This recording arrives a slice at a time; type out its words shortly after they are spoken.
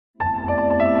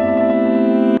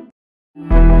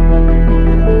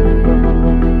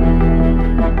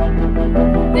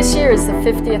is the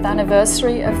 50th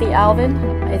anniversary of the Alvin.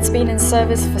 It's been in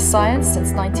service for science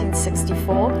since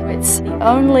 1964. It's the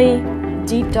only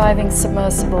deep diving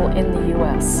submersible in the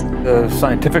US. The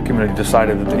scientific community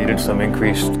decided that they needed some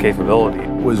increased capability.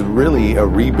 It was really a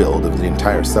rebuild of the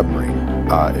entire submarine.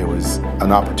 It was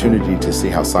an opportunity to see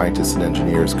how scientists and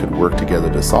engineers could work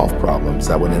together to solve problems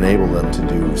that would enable them to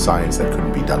do science that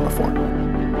couldn't be done before.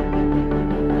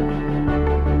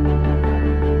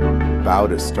 Bow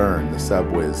to stern, the sub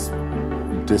was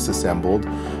disassembled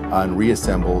and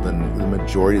reassembled, and the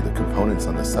majority of the components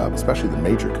on the sub, especially the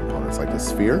major components like the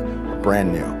sphere,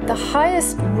 brand new. The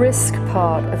highest risk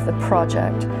part of the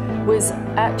project was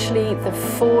actually the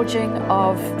forging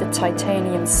of the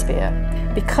titanium sphere.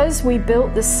 Because we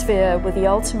built the sphere with the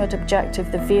ultimate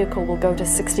objective the vehicle will go to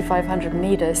 6,500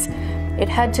 meters, it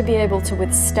had to be able to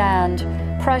withstand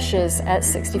pressures at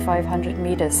 6,500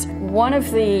 meters. One of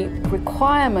the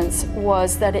requirements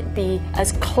was that it be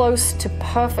as close to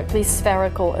perfectly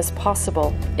spherical as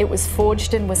possible. It was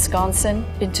forged in Wisconsin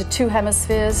into 2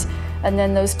 hemispheres, and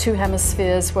then those 2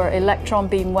 hemispheres were electron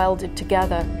beam welded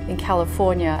together in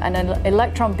California. And an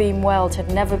electron beam weld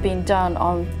had never been done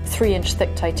on 3-inch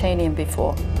thick titanium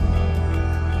before.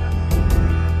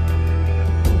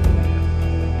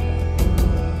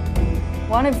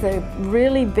 One of the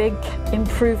really big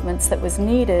improvements that was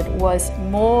needed was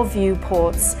more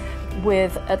viewports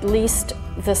with at least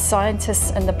the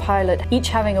scientists and the pilot each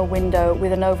having a window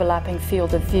with an overlapping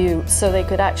field of view so they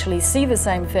could actually see the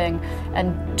same thing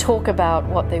and talk about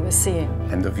what they were seeing.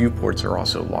 And the viewports are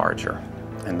also larger,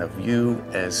 and the view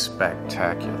is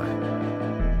spectacular.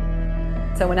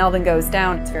 So when Alvin goes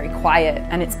down, it's very quiet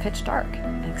and it's pitch dark,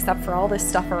 except for all this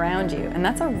stuff around you. And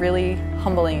that's a really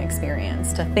humbling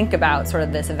experience to think about sort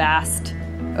of this vast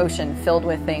ocean filled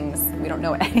with things. We don't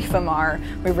know what any of them are.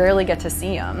 We rarely get to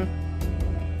see them.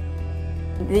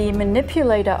 The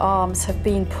manipulator arms have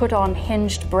been put on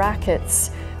hinged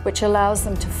brackets, which allows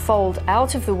them to fold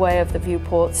out of the way of the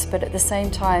viewports, but at the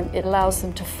same time it allows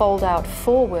them to fold out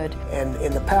forward. And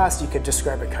in the past you could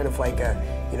describe it kind of like a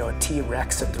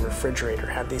T-Rex at the refrigerator.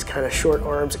 Had these kind of short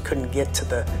arms that couldn't get to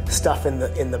the stuff in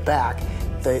the back.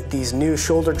 These new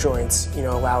shoulder joints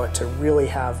allow it to really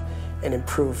have an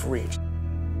improved reach.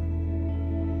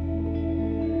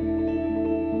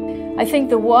 I think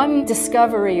the one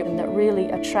discovery that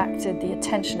really attracted the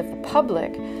attention of the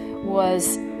public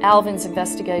was Alvin's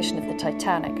investigation of the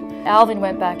Titanic. Alvin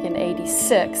went back in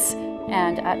 '86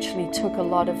 and actually took a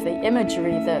lot of the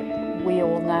imagery that we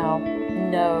all now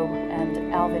know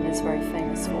and Alvin is very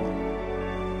famous for.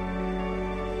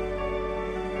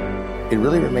 It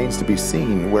really remains to be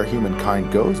seen where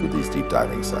humankind goes with these deep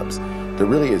diving subs. There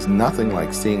really is nothing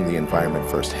like seeing the environment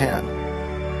firsthand.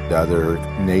 Other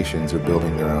nations are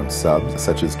building their own subs,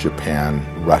 such as Japan,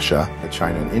 Russia,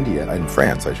 China, and India, and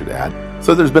France, I should add.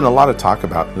 So there's been a lot of talk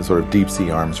about the sort of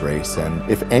deep-sea arms race,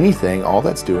 and if anything, all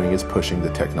that's doing is pushing the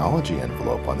technology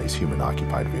envelope on these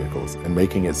human-occupied vehicles and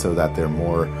making it so that they're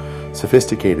more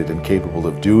sophisticated and capable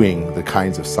of doing the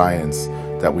kinds of science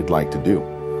that we'd like to do.